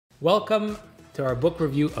Welcome to our book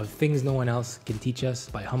review of Things No One Else Can Teach Us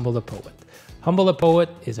by Humble the Poet. Humble the Poet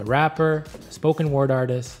is a rapper, a spoken word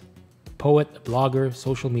artist, poet, a blogger,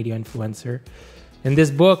 social media influencer. In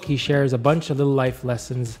this book, he shares a bunch of little life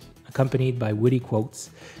lessons accompanied by witty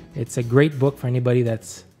quotes. It's a great book for anybody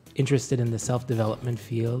that's interested in the self-development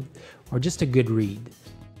field or just a good read.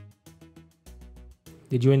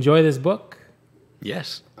 Did you enjoy this book?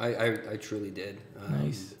 Yes. I truly did.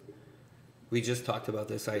 Nice. We just talked about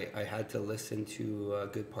this. I had to listen to a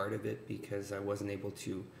good part of it because I wasn't able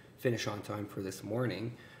to finish on time for this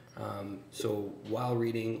morning. So while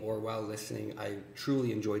reading or while listening, I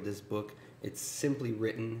truly enjoyed this book. It's simply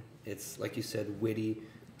written. It's, like you said, witty.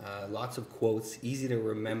 Lots of quotes, easy to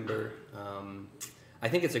remember. I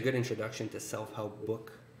think it's a good introduction to self-help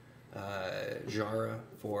book genre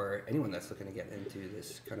for anyone that's looking to get into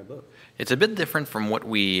this kind of book. It's a bit different from what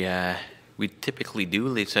we typically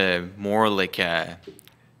do. It's a more like a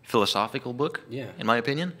philosophical book, Yeah. in my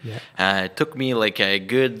opinion. Yeah. It took me like a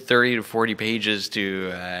good 30 to 40 pages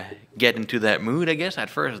to get into that mood, I guess. At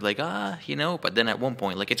first, like, but then at one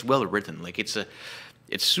point, like, it's well written. Like, it's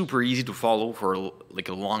super easy to follow for like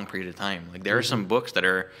a long period of time. Like, there are some books that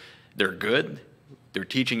they're good. They're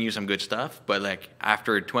teaching you some good stuff, but like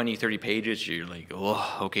after 20, 30 pages, you're like,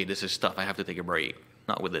 oh, okay, this is stuff. I have to take a break.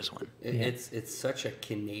 Not with this one. It's such a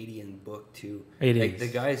Canadian book too. It like, is. The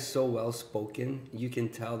guy is so well spoken. You can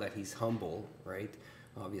tell that he's humble, right?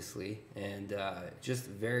 Obviously, and just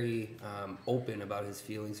very open about his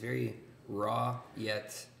feelings. Very raw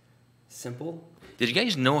yet simple. Did you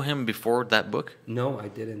guys know him before that book? No, I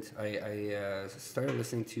didn't. I started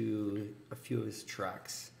listening to a few of his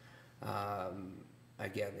tracks.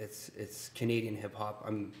 Again, it's Canadian hip hop.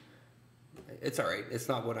 It's all right. It's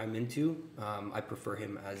not what I'm into. I prefer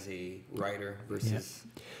him as a writer versus.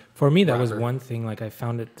 Yeah. For me, that was rapper. one thing. Like, I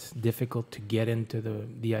found it difficult to get into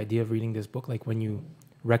the idea of reading this book. Like, when you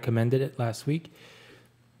recommended it last week,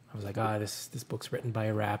 I was like, this book's written by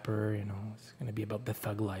a rapper. You know, it's gonna be about the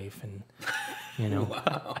thug life, and you know,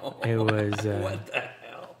 Wow. it was. What the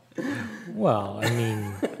hell? Well, I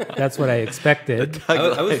mean, that's what I expected.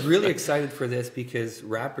 I was really excited for this because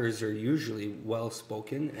rappers are usually well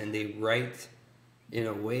spoken and they write in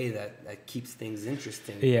a way that keeps things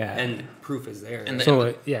interesting. Yeah. And proof is there. And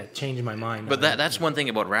So it changed my mind. But that's one thing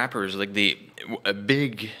about rappers, like a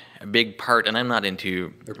big part, and I'm not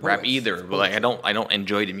into They're rap poets. either. They're But like, poets. I don't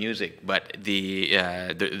enjoy the music. But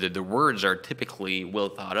the words are typically well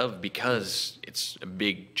thought of because it's a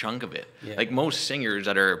big chunk of it. Yeah. Like most singers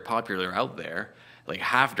that are popular out there, like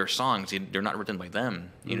half their songs, they're not written by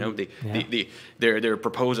them. You know, they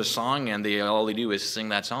propose a song and all they do is sing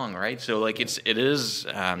that song, right? So like it is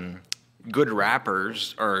good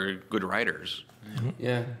rappers or good writers.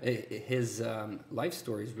 Yeah, his life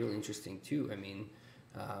story is really interesting too. I mean,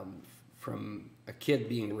 from a kid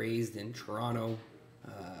being raised in Toronto,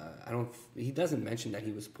 he doesn't mention that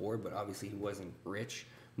he was poor, but obviously he wasn't rich.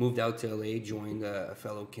 Moved out to LA, joined a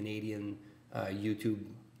fellow Canadian YouTube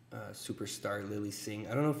superstar, Lily Singh.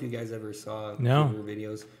 I don't know if you guys ever saw No. her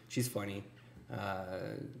videos. She's funny,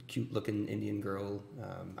 cute looking Indian girl.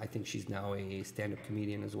 I think she's now a stand-up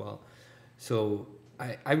comedian as well. So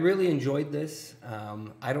I really enjoyed this.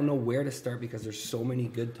 I don't know where to start because there's so many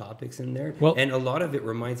good topics in there. Well- and a lot of it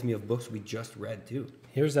reminds me of books we just read too.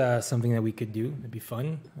 Here's something that we could do. It'd be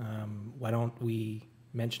fun. Why don't we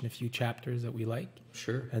mention a few chapters that we like?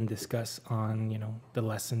 Sure. And discuss on, the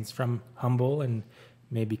lessons from Humble and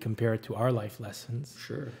maybe compare it to our life lessons.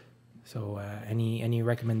 Sure. So any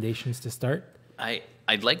recommendations to start?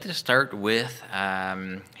 I'd like to start with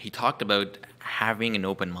he talked about having an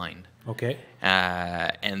open mind. Okay.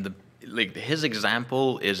 And his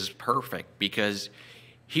example is perfect because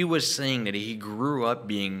he was saying that he grew up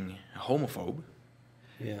being homophobe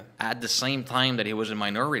Yeah. at the same time that he was a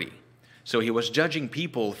minority. So he was judging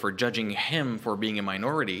people for judging him for being a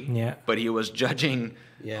minority, Yeah. but he was judging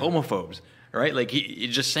Yeah. homophobes, right? Like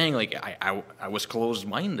he's just saying, like I was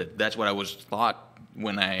closed-minded. That's what I was taught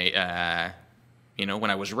when I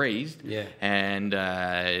was raised. Yeah. And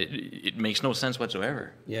it makes no sense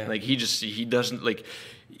whatsoever. Yeah. Like he does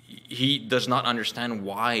not understand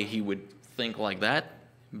why he would think like that,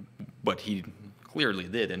 but he clearly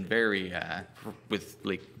did, and very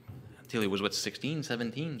until he was 16,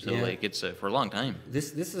 17. So Yeah. like it's for a long time.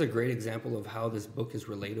 This is a great example of how this book is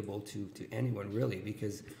relatable to anyone really,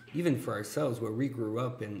 because even for ourselves, where we grew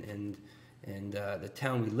up and the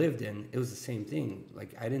town we lived in, it was the same thing. Like,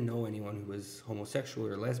 I didn't know anyone who was homosexual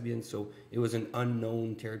or lesbian, so it was an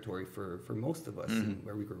unknown territory for most of us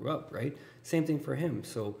where we grew up, right? Same thing for him.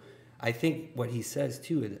 So I think what he says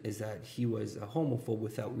too is that he was a homophobe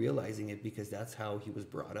without realizing it, because that's how he was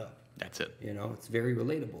brought up. That's it. You know, it's very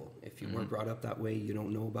relatable. If you weren't brought up that way, you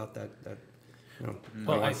don't know about that you know,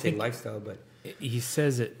 Well, I I say think- lifestyle, but He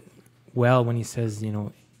says it well when he says, you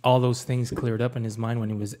know, all those things cleared up in his mind when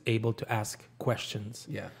he was able to ask questions.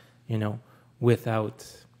 yeah. You know, without,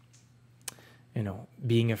 you know,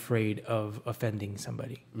 being afraid of offending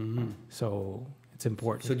somebody. So it's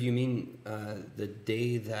important. So do you mean the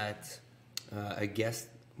day that a guest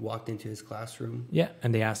walked into his classroom? Yeah,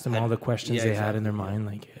 and they asked him all the questions Yeah, they had in their exactly, mind,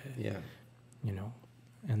 like, Yeah. you know,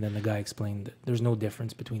 and then the guy explained that there's no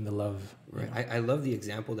difference between the love. Right. I love the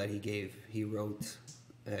example that he gave. He wrote,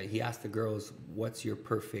 he asked the girls, what's your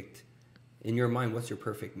perfect, in your mind, what's your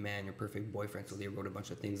perfect man, your perfect boyfriend? So they wrote a bunch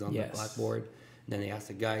of things on the Yes. blackboard. And then they asked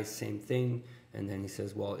the guys, same thing. And then he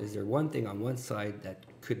says, well, is there one thing on one side that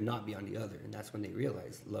could not be on the other? And that's when they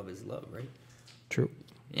realized love is love, right? True.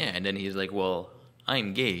 Yeah, and then he's like, well,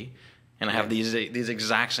 I'm gay, and I have these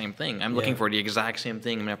exact same thing. I'm looking Yeah. for the exact same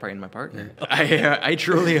thing in my partner. I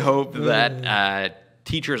truly hope that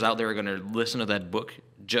teachers out there are going to listen to that book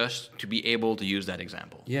just to be able to use that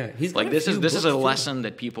example. Yeah, he's like got a this is few this is a books, too. lesson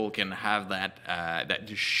that people can have that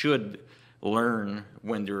you should learn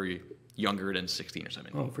when they're younger than 16 or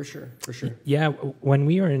 17. Oh, for sure, for sure. Yeah, when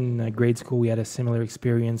we were in grade school, we had a similar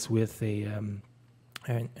experience with a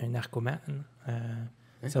narcoman,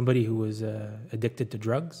 somebody who was addicted to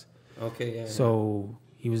drugs. Okay, yeah. So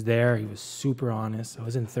he was there. He was super honest. I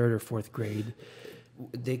was in 3rd or 4th grade.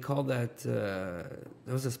 They call that, that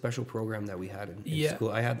was a special program that we had in Yeah. school.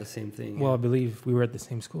 I had the same thing. Well, I believe we were at the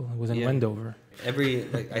same school. It was in Yeah. Wendover.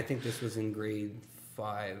 I think this was in grade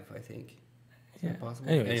 5, I think. Is that possible?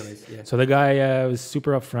 Anyways, yeah. so the guy was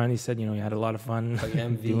super upfront. He said, you know, he had a lot of fun Like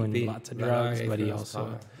doing MVP, lots of drugs, but he Rafael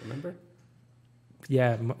also, Spa, remember?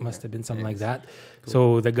 yeah, must have been something like Anyways, that. cool.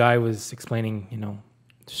 So the guy was explaining, you know,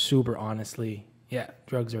 super honestly, yeah,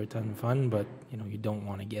 drugs are a ton of fun, but you know, you don't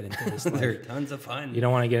want to get into this They're life. tons of fun. You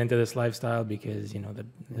don't want to get into this lifestyle because, you know,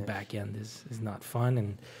 the back end is not fun.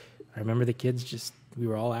 And I remember the kids we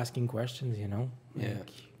were all asking questions, you know. Yeah. Like,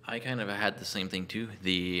 I kind of had the same thing too.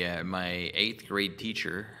 My 8th grade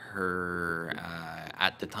teacher, her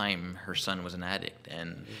at the time her son was an addict,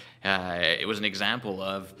 and it was an example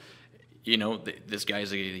of, you know, this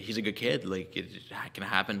guy's he's a good kid. Like it can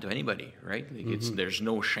happen to anybody, right? Like there's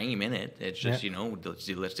no shame in it. It's just you know,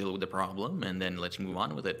 let's deal with the problem and then let's move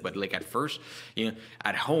on with it. But like at first, you know,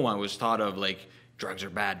 at home I was taught of like, drugs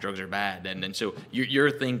are bad, and then so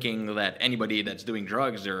you're thinking that anybody that's doing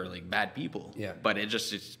drugs are like bad people. Yeah. But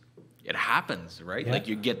it happens, right? Yeah. Like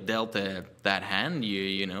you get dealt that hand,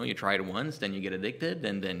 you know, you try it once, then you get addicted,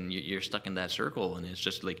 and then you're stuck in that circle, and it's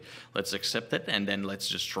just like, let's accept it, and then let's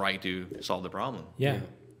just try to solve the problem. yeah.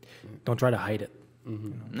 Don't try to hide it.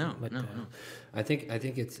 No. I think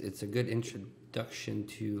it's a good introduction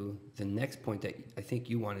to the next point that I think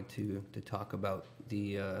you wanted to talk about,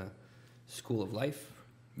 the School of Life.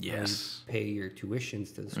 Yes. Pay your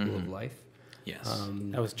tuitions to the School of Life. Yes.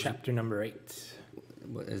 That was chapter number 8.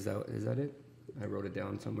 What, is that it? I wrote it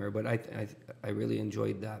down somewhere, but I really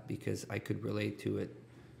enjoyed that because I could relate to it.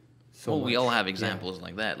 So well, we all much. have Yeah. examples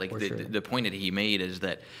like that. Like For the, sure. the point that he made is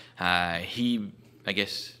that he, I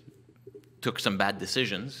guess, took some bad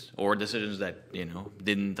decisions or decisions that, you know,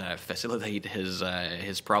 didn't facilitate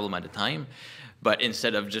his problem at the time. But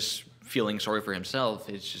instead of just feeling sorry for himself,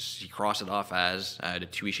 it's just he crossed it off as the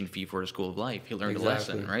tuition fee for the School of Life. He learned a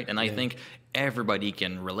lesson, Exactly. right? And I think everybody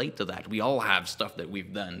can relate to that. We all have stuff that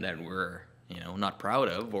we've done that we're, you know, not proud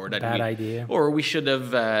of, or that Bad idea. or we should have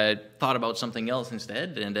thought about something else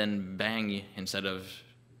instead, and then bang, instead of,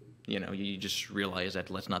 you know, you just realize that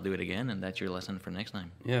let's not do it again, and that's your lesson for next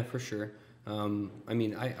time. Yeah, for sure. I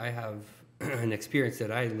mean, I have an experience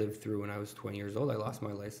that I lived through when I was 20 years old. I lost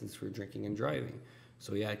my license for drinking and driving.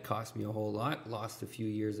 So yeah, it cost me a whole lot. Lost a few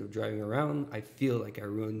years of driving around. I feel like I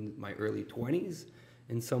ruined my early 20s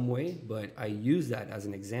in some way, but I use that as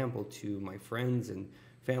an example to my friends and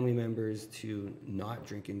family members to not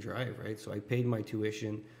drink and drive, right? So I paid my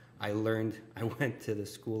tuition. I went to the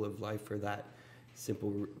School of Life for that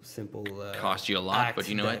simple Cost you a lot, act but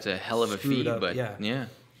you know, that it's a hell of a screwed fee. up. But yeah.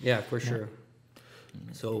 Yeah, for sure.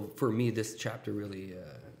 So for me, this chapter really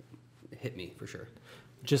hit me for sure.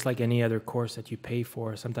 Just like any other course that you pay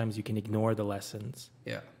for, sometimes you can ignore the lessons,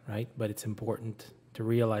 Yeah. right? But it's important to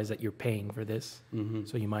realize that you're paying for this,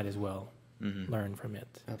 so you might as well learn from it,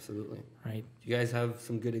 Absolutely. right? Do you guys have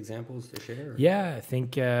some good examples to share? Yeah, I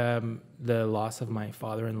think the loss of my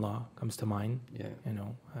father-in-law comes to mind. Yeah. You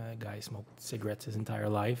know, a guy smoked cigarettes his entire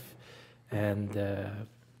life and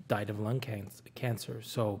died of lung cancer.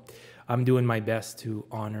 So I'm doing my best to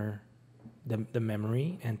honor the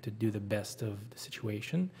memory and to do the best of the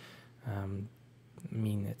situation. I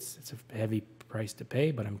mean, it's a heavy price to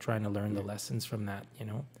pay, but I'm trying to learn the lessons from that, you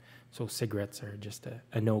know. So cigarettes are just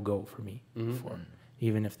a no-go for me before.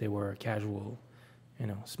 Even if they were a casual, you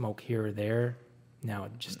know, smoke here or there, now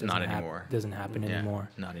it just doesn't happen anymore.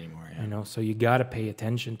 Not anymore, yeah. You know, so you got to pay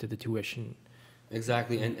attention to the tuition.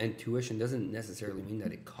 Exactly, and tuition doesn't necessarily mean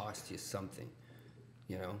that it costs you something.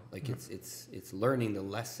 You know, like it's learning the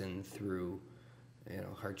lesson through, you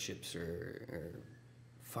know, hardships or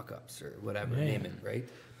fuck ups or whatever, name it, right?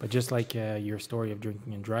 But just like your story of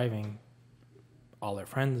drinking and driving, all our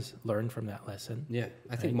friends learned from that lesson. Yeah,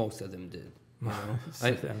 I think most of them did. You know?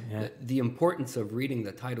 Yeah. The importance of reading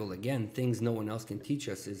the title again, Things No One Else Can Teach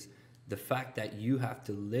Us, is the fact that you have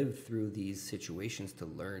to live through these situations to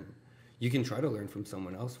learn. You can try to learn from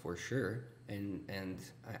someone else for sure, and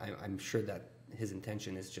I'm sure that his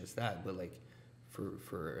intention is just that. But like,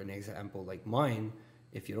 for an example like mine,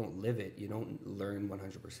 if you don't live it, you don't learn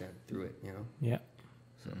 100% through it. You know? Yeah.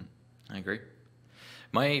 So I agree.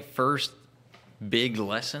 My first big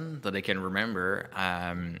lesson that I can remember,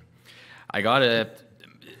 it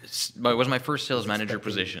was my first sales manager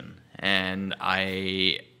position, and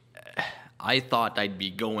I thought I'd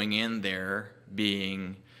be going in there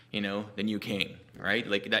being, you know, the new king, right?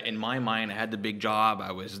 Like that in my mind, I had the big job.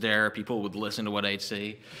 I was there. People would listen to what I'd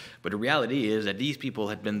say. But the reality is that these people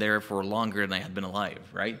had been there for longer than I had been alive,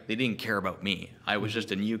 right? They didn't care about me. I was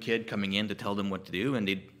just a new kid coming in to tell them what to do, and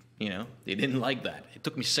they didn't like that. It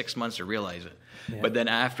took me 6 months to realize it. Yeah. But then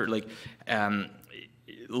after, like,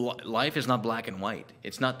 life is not black and white.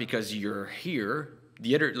 It's not because you're here.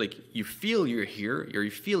 The other, like, you feel you're here, or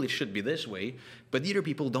you feel it should be this way, but the other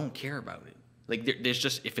people don't care about it. Like, there's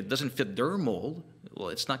just, if it doesn't fit their mold, well,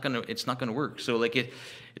 it's not gonna work. So like it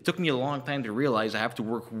took me a long time to realize I have to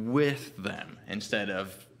work with them instead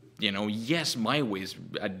of, you know, yes, my ways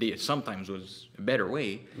sometimes was a better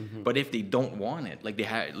way, but if they don't want it, like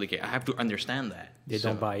I have to understand that they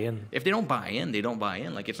don't buy in. If they don't buy in, they don't buy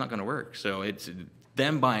in. Like, it's not gonna work. So it's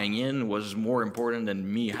them buying in was more important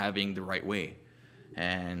than me having the right way,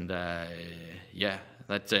 and yeah,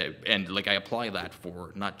 that's it. And like I apply that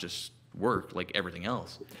for not just work, like everything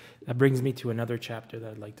else. That brings me to another chapter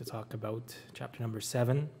that I'd like to talk about, chapter number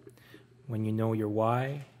 7. When you know your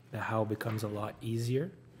why, the how becomes a lot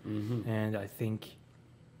easier. And I think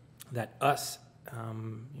that us,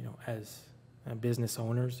 you know, as business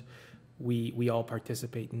owners, we all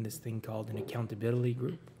participate in this thing called an accountability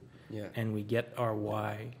group. Yeah. And we get our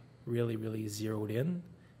why really, really zeroed in,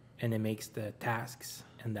 and it makes the tasks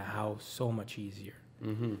and the how so much easier.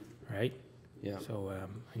 Right? Yeah. So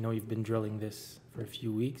I know you've been drilling this for a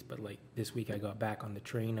few weeks, but like this week I got back on the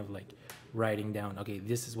train of like writing down, okay,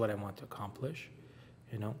 this is what I want to accomplish,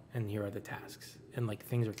 you know, and here are the tasks, and like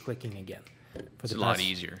things are clicking again. It's a lot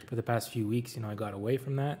easier. For the past few weeks, you know, I got away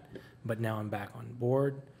from that, but now I'm back on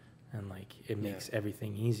board, and like it makes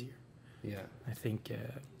everything easier. Yeah. I think.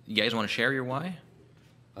 You guys want to share your why?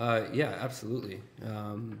 Yeah, absolutely.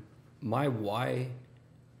 My why.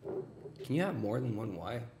 Can you have more than one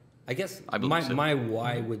why? I guess my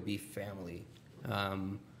why would be family.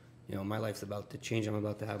 You know, my life's about to change. I'm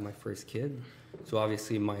about to have my first kid. So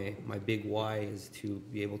obviously my big why is to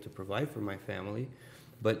be able to provide for my family.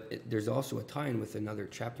 But there's also a tie-in with another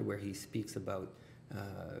chapter where he speaks about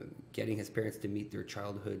getting his parents to meet their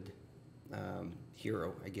childhood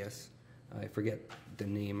hero, I guess. I forget the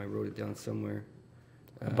name. I wrote it down somewhere.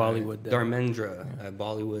 Bollywood. Dharmendra, a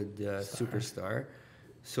Bollywood superstar.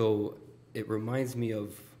 So it reminds me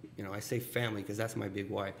of, you know, I say family because that's my big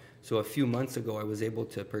why. So a few months ago, I was able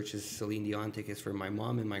to purchase Celine Dion tickets for my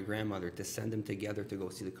mom and my grandmother to send them together to go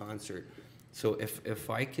see the concert. So if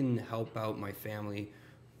I can help out my family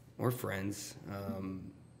or friends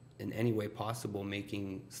in any way possible,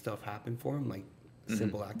 making stuff happen for them, like a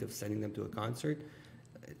simple act of sending them to a concert,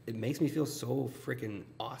 it makes me feel so freaking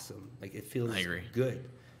awesome. Like, it feels good.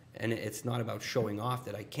 And it's not about showing off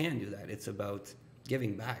that I can do that. It's about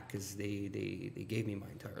giving back because they gave me my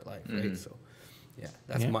entire life, right? So, yeah,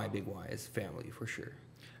 that's my big why, is family for sure.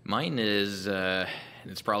 Mine is,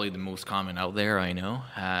 it's probably the most common out there, I know,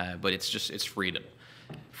 but it's freedom.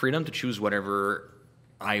 Freedom to choose whatever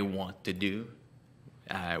I want to do,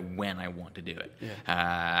 when I want to do it.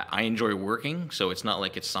 Yeah. I enjoy working, so it's not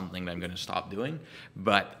like it's something that I'm going to stop doing,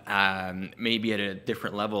 but maybe at a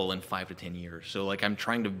different level in 5 to 10 years. So like, I'm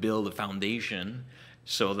trying to build a foundation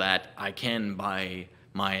so that I can buy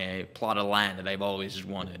my plot of land that I've always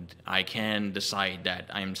wanted. I can decide that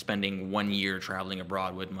I'm spending 1 year traveling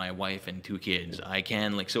abroad with my wife and 2 kids. I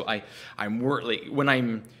can, like, so I'm like, when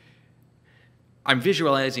I'm I'm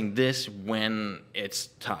visualizing this when it's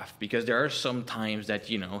tough, because there are some times that,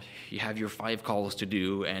 you know, you have your 5 calls to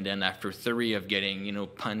do, and then after 3 of getting, you know,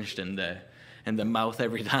 punched in the mouth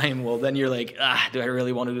every time, well, then you're like, do I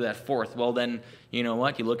really want to do that 4th? Well, then, you know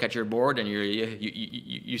what? You look at your board and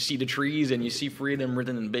you see the trees and you see freedom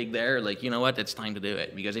written in big there. Like, you know what? It's time to do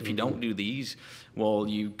it, because if you don't do these, well,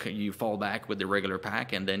 you fall back with the regular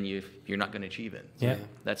pack, and then you're not going to achieve it. Yeah. So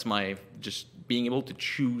that's my just being able to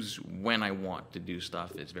choose when I want to do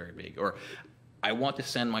stuff is very big. Or I want to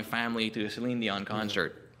send my family to a Celine Dion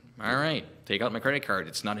concert. All right, take out my credit card.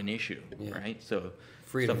 It's not an issue, right? So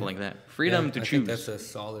Freedom. stuff like that. Freedom to I choose. think that's a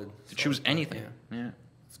solid. To choose point. anything. Yeah.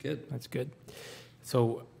 It's good. That's good.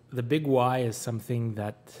 So the big why is something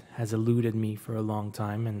that has eluded me for a long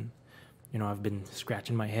time, and you know, I've been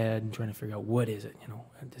scratching my head and trying to figure out what is it. You know,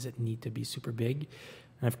 does it need to be super big?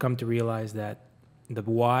 And I've come to realize that the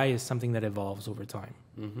why is something that evolves over time.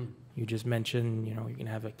 Mm-hmm. You just mentioned, you know, you're gonna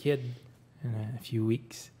have a kid in a few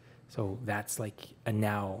weeks, so that's like a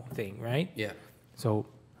now thing, right? Yeah. So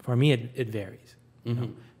for me, it varies. You Mm-hmm.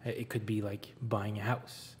 know, it could be like buying a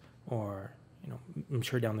house, or you know, I'm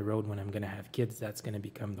sure down the road when I'm gonna have kids, that's gonna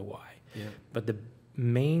become the why. Yeah. But the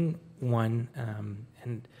main one,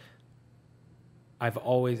 and I've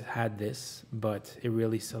always had this, but it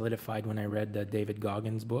really solidified when I read the David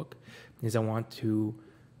Goggins book, is I want to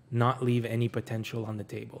not leave any potential on the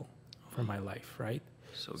table for my life, right?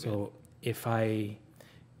 So if I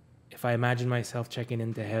imagine myself checking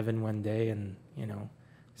into heaven one day, and you know,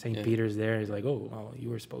 St. Peter's there is like, oh, well, you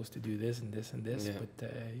were supposed to do this and this and this,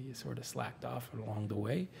 but you sort of slacked off along the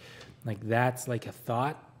way. Like, that's like a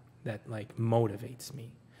thought that like motivates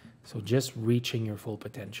me. So just reaching your full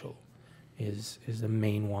potential is the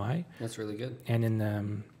main why. That's really good. And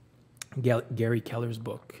in Gary Keller's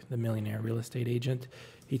book, The Millionaire Real Estate Agent,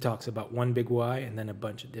 he talks about one big why and then a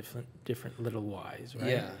bunch of different little whys, right?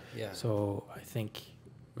 Yeah, yeah. So I think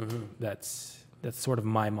that's sort of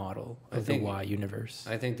my model of the why universe.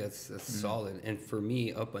 I think that's solid. And for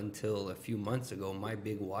me, up until a few months ago, my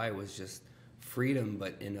big why was just freedom,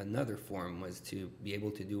 but in another form, was to be able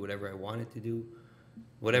to do whatever I wanted to do.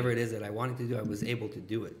 Whatever it is that I wanted to do, I was able to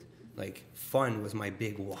do it. Like, fun was my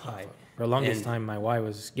big why. For the longest time, my why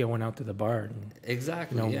was going out to the bar and,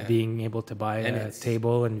 exactly, you know, being able to buy a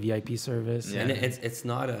table and VIP service. And it's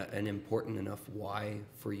not an important enough why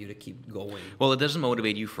for you to keep going. Well, it doesn't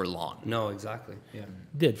motivate you for long. No, exactly. Yeah.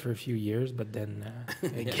 Did for a few years, but then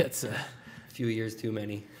it gets a few years too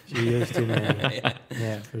many. Yeah,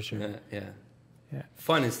 for sure. Yeah.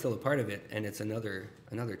 Fun is still a part of it, and it's another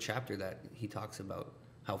chapter that he talks about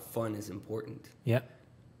how fun is important. Yeah.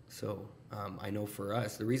 So I know for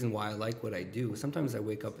us, the reason why I like what I do, sometimes I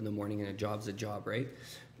wake up in the morning and a job's a job, right?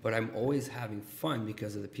 But I'm always having fun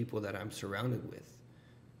because of the people that I'm surrounded with.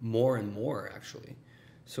 More and more, actually.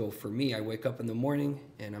 So for me, I wake up in the morning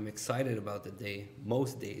and I'm excited about the day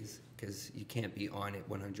most days, because you can't be on it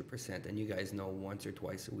 100%. And you guys know once or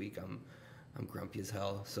twice a week I'm grumpy as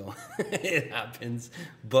hell, so it happens.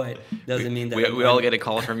 But doesn't mean that we all get a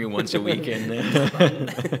call from you once a week, and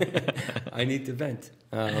I need to vent.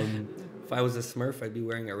 If I was a Smurf, I'd be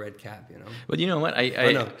wearing a red cap, you know. But you know what? I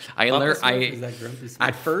learned. Is that grumpy Smurf?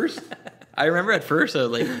 At first, I remember at first I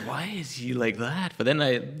was like, "Why is he like that?" But then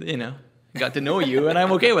I got to know you, and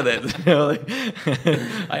I'm okay with it.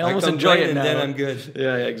 I almost enjoy it now. And then I'm good.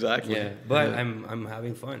 Yeah, exactly. Yeah, but I'm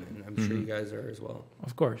having fun, and I'm sure you guys are as well.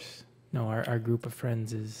 Of course. No, our group of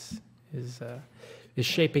friends is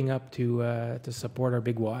shaping up to support our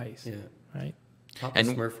big whys. Yeah. Right. Papa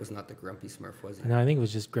Smurf was not the grumpy Smurf, was he? No, I think it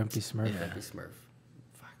was just Grumpy Smurf. Yeah. Grumpy Smurf.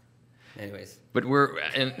 Fuck. Anyways. But we're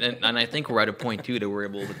and I think we're at a point too that we're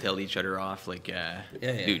able to tell each other off, like,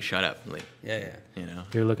 dude, shut up, like, yeah. You know,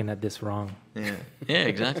 you're looking at this wrong. Yeah,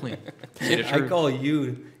 exactly. I call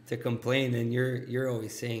you to complain, and you're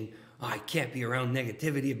always saying, "Oh, I can't be around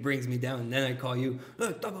negativity; it brings me down." And then I call you.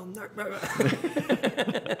 It's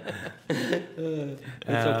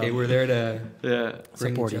okay. We're there to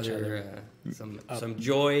bring support each other some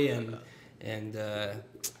joy and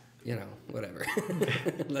you know, whatever.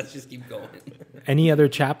 Let's just keep going. Any other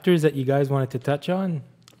chapters that you guys wanted to touch on?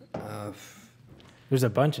 There's a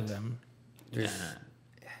bunch of them.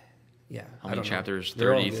 Yeah. How many chapters?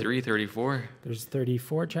 33, 34? There's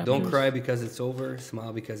 34 chapters. Don't cry because it's over.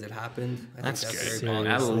 Smile because it happened. That's good.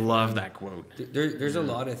 I love that quote. There's a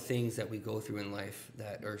lot of things that we go through in life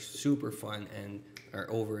that are super fun and are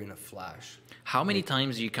over in a flash. How many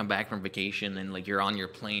times do you come back from vacation and like you're on your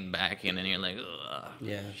plane back and then you're like, ugh,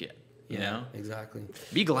 shit. You know? Exactly.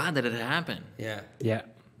 Be glad that it happened. Yeah. Yeah.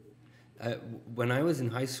 When I was in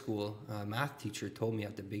high school, a math teacher told me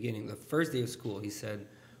at the beginning, the first day of school, he said,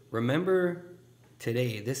 remember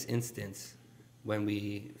today, this instance, when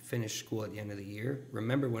we finish school at the end of the year,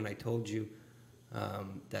 remember when I told you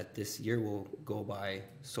that this year will go by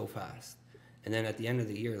so fast? And then at the end of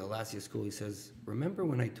the year, the last year of school, he says, remember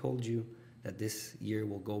when I told you that this year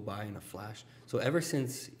will go by in a flash? So ever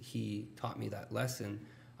since he taught me that lesson,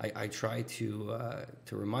 I try to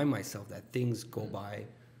remind myself that things go by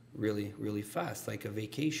really, really fast, like a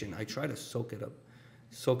vacation. I try to soak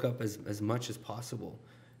up as much as possible,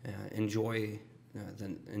 enjoy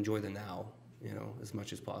the now, as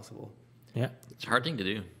much as possible. Yeah, it's a hard thing to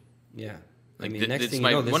do. Yeah. Like, next thing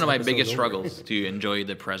one of my episode's biggest over. struggles to enjoy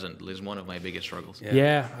the present is one of my biggest struggles.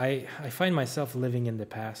 Yeah, I find myself living in the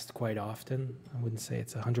past quite often. I wouldn't say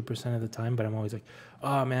it's 100% of the time, but I'm always like,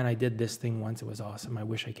 oh man, I did this thing once. It was awesome. I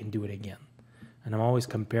wish I can do it again. And I'm always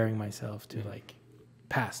comparing myself to like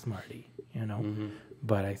past Marty,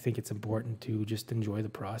 But I think it's important to just enjoy the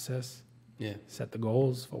process. Yeah. Set the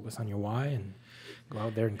goals, focus on your why, and go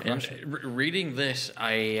out there and crush it. Reading this,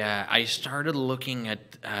 I started looking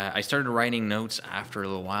at, I started writing notes after a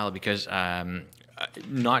little while because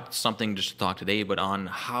not something just to talk today, but on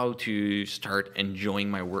how to start enjoying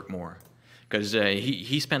my work more. Because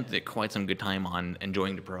he spent quite some good time on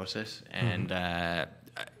enjoying the process, and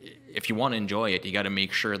if you want to enjoy it, you got to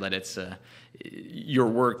make sure that it's your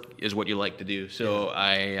work is what you like to do. So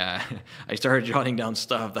I started jotting down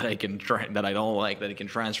stuff that I can that I don't like, that I can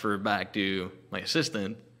transfer back to my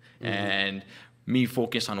assistant, and me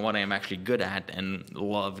focus on what I am actually good at and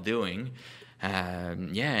love doing.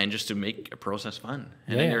 And just to make a process fun.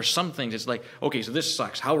 And then there's some things, it's like, okay, so this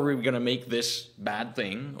sucks. How are we going to make this bad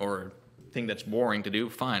thing or thing that's boring to do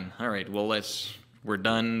fun? All right, well, we're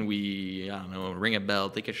done. I don't know, ring a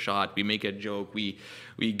bell, take a shot, we make a joke, we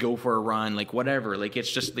go for a run, like whatever. Like,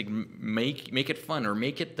 it's just like make it fun, or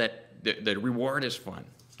make it that the reward is fun.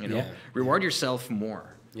 Reward yourself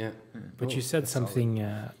more. Yeah. But you said something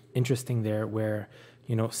interesting there where,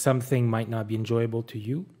 something might not be enjoyable to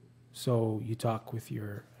you. So you talk with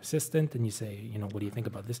your assistant and you say, what do you think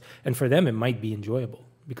about this? And for them, it might be enjoyable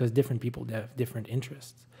because different people have different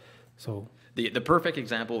interests. So the perfect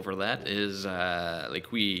example for that is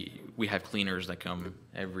like we have cleaners that come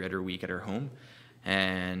every other week at our home.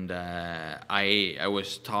 And I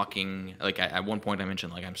was talking, like at one point I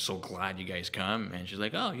mentioned, like, I'm so glad you guys come. And she's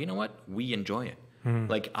like, oh, you know what? We enjoy it.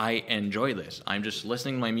 Like, I enjoy this. I'm just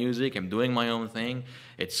listening to my music. I'm doing my own thing.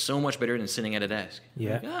 It's so much better than sitting at a desk.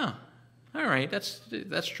 Yeah. Like, oh, all right.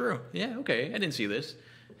 That's true. Yeah. Okay. I didn't see this.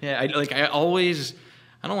 Yeah. I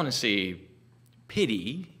don't want to say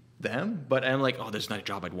pity them, but I'm like, oh, this is not a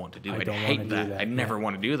job I'd want to do. I'd hate that. I'd never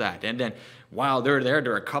want to do that. And then while they're there,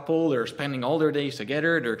 they're a couple. They're spending all their days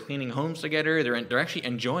together. They're cleaning homes together. They're actually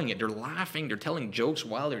enjoying it. They're laughing. They're telling jokes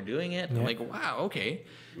while they're doing it. Yeah. I'm like, wow. Okay.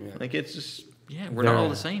 Yeah. Like, it's just. Yeah, we're not all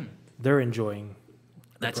the same. They're enjoying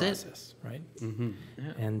the That's process, it. Right? Mm-hmm.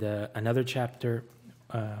 Yeah. And another chapter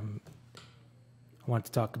I want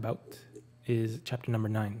to talk about is chapter number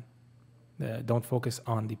 9. Don't focus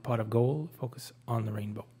on the pot of gold, focus on the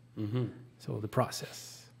rainbow. Mm-hmm. So the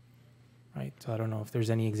process, right? So I don't know if there's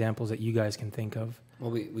any examples that you guys can think of.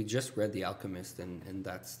 Well, we just read The Alchemist, and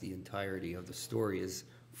that's the entirety of the story, is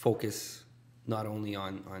focus not only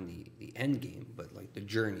on the end game, but like the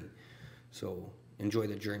journey. So enjoy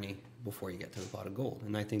the journey before you get to the pot of gold.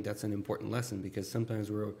 And I think that's an important lesson, because sometimes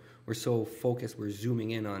we're so focused, we're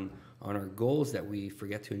zooming in on our goals that we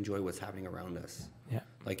forget to enjoy what's happening around us. Yeah.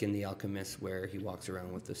 Like in The Alchemist, where he walks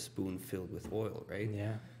around with a spoon filled with oil, right?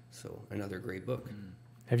 Yeah. So another great book.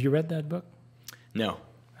 Have you read that book? No.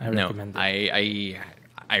 I recommend it.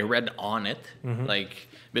 I read on it, like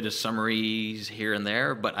a bit of summaries here and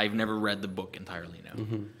there, but I've never read the book entirely, no.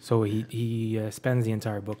 Mm-hmm. So he spends the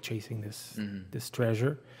entire book chasing this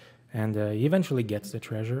treasure, and he eventually gets the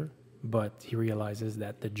treasure, but he realizes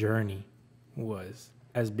that the journey was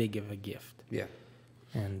as big of a gift. Yeah.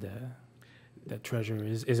 And that treasure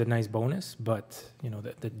is a nice bonus, but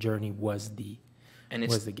the journey was the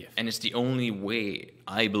gift. And it's the only way,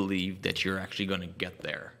 I believe, that you're actually going to get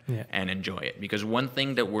there and enjoy it. Because one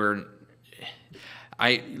thing that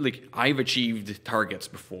I've achieved targets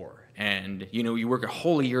before, and you work a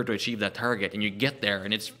whole year to achieve that target, and you get there,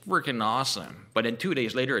 and it's freaking awesome. But then 2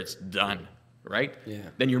 days later, it's done, right? Yeah.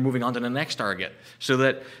 Then you're moving on to the next target. So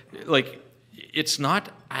that, like, it's not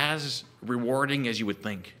as rewarding as you would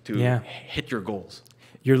think to hit your goals.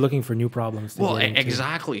 You're looking for new problems to get into.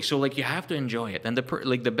 Exactly. So, like, you have to enjoy it. And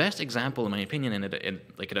the best example, in my opinion, and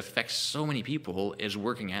it affects so many people, is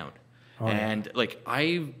working out. Oh, and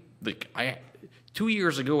 2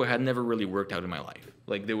 years ago, I had never really worked out in my life.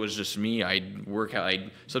 Like, there was just me. I'd work out.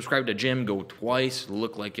 I'd subscribe to gym, go twice,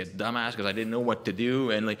 look like a dumbass because I didn't know what to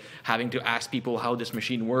do, and like having to ask people how this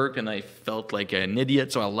machine worked, and I felt like an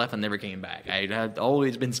idiot. So I left and never came back. I had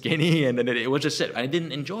always been skinny, and then it was just it. I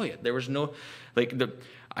didn't enjoy it. There was no, like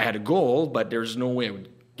I had a goal, but there's no way I would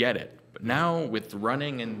get it. But now with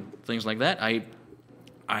running and things like that, I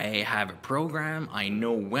have a program. I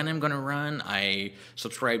know when I'm going to run. I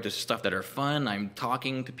subscribe to stuff that are fun. I'm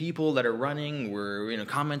talking to people that are running. We're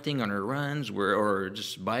commenting on our runs. Or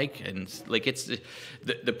just bike, and like it's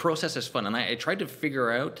the process is fun. And I tried to figure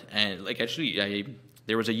out, and like actually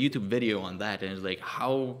there was a YouTube video on that, and it's like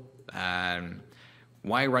how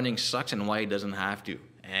why running sucks and why it doesn't have to.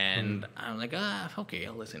 And I'm like, okay,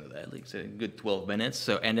 I'll listen to that. Like it's a good 12 minutes.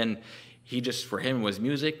 So and then he just for him was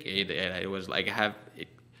music. It was like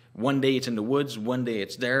one day it's in the woods, one day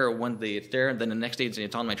it's there, one day it's there, and then the next day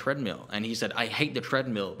it's on my treadmill. And he said, I hate the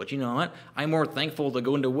treadmill, but you know what? I'm more thankful to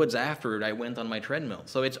go in the woods after I went on my treadmill.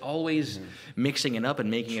 So it's always mixing it up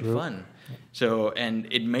and making it fun. So,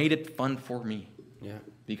 and it made it fun for me. Yeah.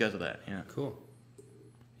 Because of that, yeah. Cool.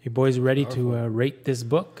 You boys ready to rate this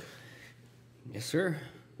book? Yes, sir.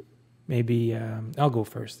 Maybe I'll go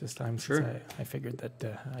first this time. Sure. Since I figured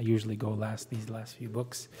that I usually go last these last few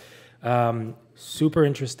books. Super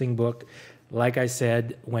interesting book. Like I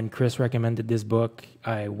said, when Chris recommended this book,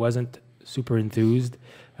 I wasn't super enthused,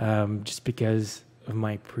 just because of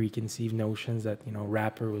my preconceived notions that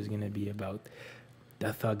rapper was going to be about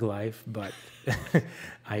the thug life, but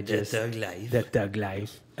the thug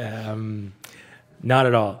life. Not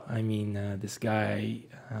at all. I mean, this guy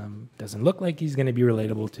doesn't look like he's going to be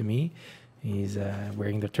relatable to me. He's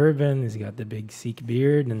wearing the turban. He's got the big Sikh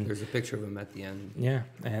beard, and there's a picture of him at the end. Yeah,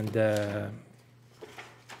 and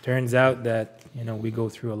turns out that we go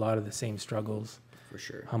through a lot of the same struggles. For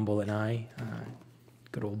sure. Humble and I,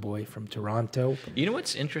 good old boy from Toronto. You know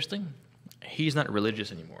what's interesting? He's not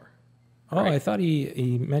religious anymore. Oh, right? I thought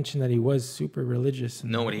he mentioned that he was super religious.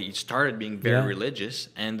 No, he started being very religious,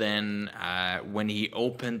 and then when he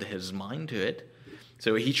opened his mind to it.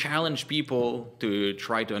 So he challenged people to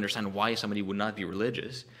try to understand why somebody would not be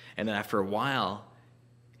religious. And then after a while,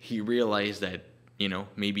 he realized that,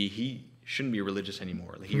 maybe he shouldn't be religious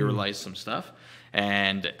anymore. Like he realized some stuff.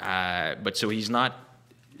 And, but so he's not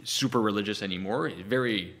super religious anymore. He's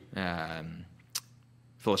very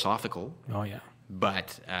philosophical. Oh, yeah.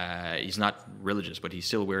 But he's not religious, but he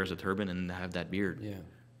still wears a turban and have that beard.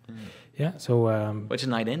 Yeah. Yeah, so... it's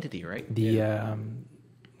an identity, right?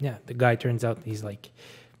 The guy turns out he's like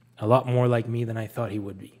a lot more like me than I thought he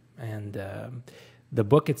would be. And the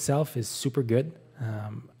book itself is super good.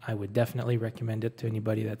 I would definitely recommend it to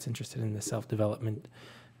anybody that's interested in the self-development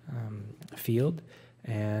field.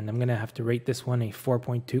 And I'm going to have to rate this one a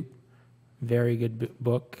 4.2. Very good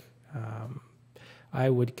book. I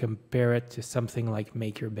would compare it to something like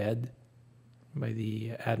Make Your Bed by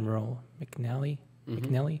the Admiral McNally.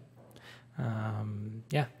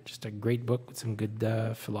 Just a great book with some good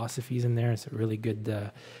philosophies in there. It's a really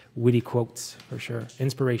good witty quotes for sure.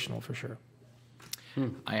 Inspirational for sure.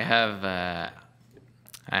 I have a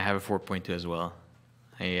 4.2 as well.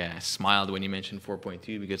 I smiled when you mentioned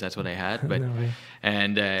 4.2 because that's what I had. But No way.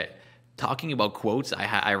 And talking about quotes,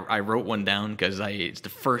 I wrote one down because it's the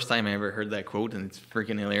first time I ever heard that quote, and it's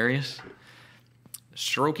freaking hilarious.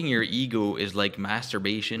 Stroking your ego is like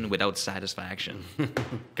masturbation without satisfaction.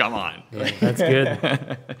 Come on. Yeah. That's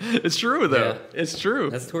good. It's true, though. Yeah. It's true.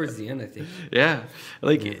 That's towards the end, I think. Yeah.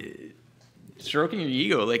 Stroking your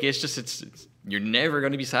ego, it's you're never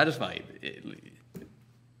going to be satisfied.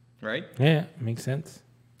 Right? Yeah, makes sense.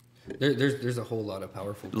 There's a whole lot of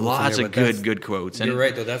powerful quotes Lots in there, of good quotes. You're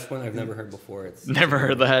right, though. That's one I've never heard before. It's Never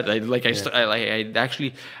heard that.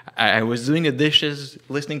 I was doing the dishes,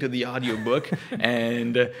 listening to the audiobook,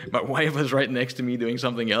 and my wife was right next to me doing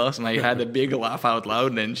something else, and I had a big laugh out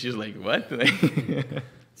loud, and she's like, "What?"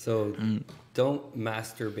 So don't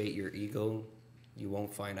masturbate your ego. You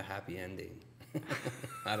won't find a happy ending.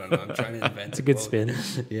 I don't know. I'm trying to invent. It's a good spin.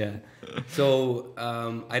 Yeah. So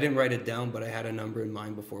I didn't write it down, but I had a number in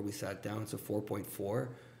mind before we sat down. So 4.4.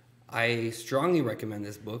 I strongly recommend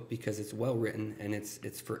this book because it's well written and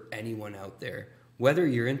it's for anyone out there, whether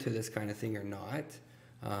you're into this kind of thing or not.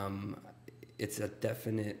 It's a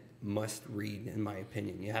definite must read, in my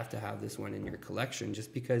opinion. You have to have this one in your collection,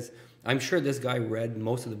 just because I'm sure this guy read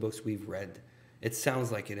most of the books we've read. It sounds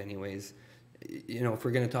like it, anyways. If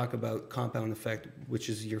we're going to talk about Compound Effect, which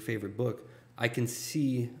is your favorite book, I can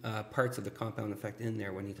see parts of the Compound Effect in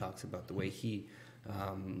there when he talks about the way he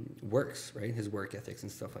works, right? His work ethics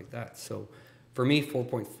and stuff like that. So for me,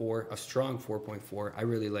 4.4, a strong 4.4. I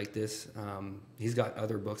really like this. He's got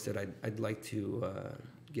other books that I'd like to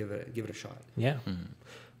give it a shot. Yeah.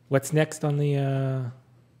 What's next on the?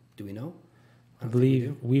 Do we know? I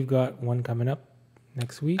believe we've got one coming up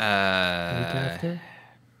next week. The week after.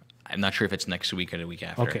 I'm not sure if it's next week or the week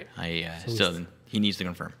after. Okay. He needs to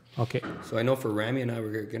confirm. Okay. So I know for Rami and I,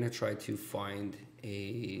 we're going to try to find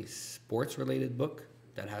a sports-related book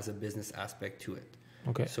that has a business aspect to it.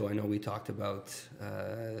 Okay. So I know we talked about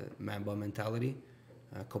Mamba Mentality,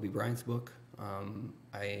 Kobe Bryant's book.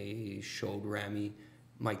 I showed Rami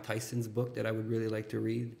Mike Tyson's book that I would really like to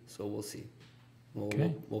read. So we'll see.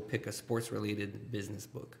 We'll pick a sports-related business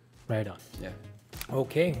book. Right on. Yeah.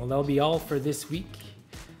 Okay. Well, that'll be all for this week,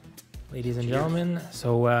 ladies and gentlemen.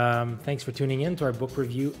 So thanks for tuning in to our book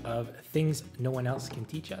review of Things No One Else Can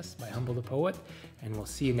Teach Us by Humble the Poet. And we'll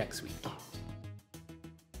see you next week.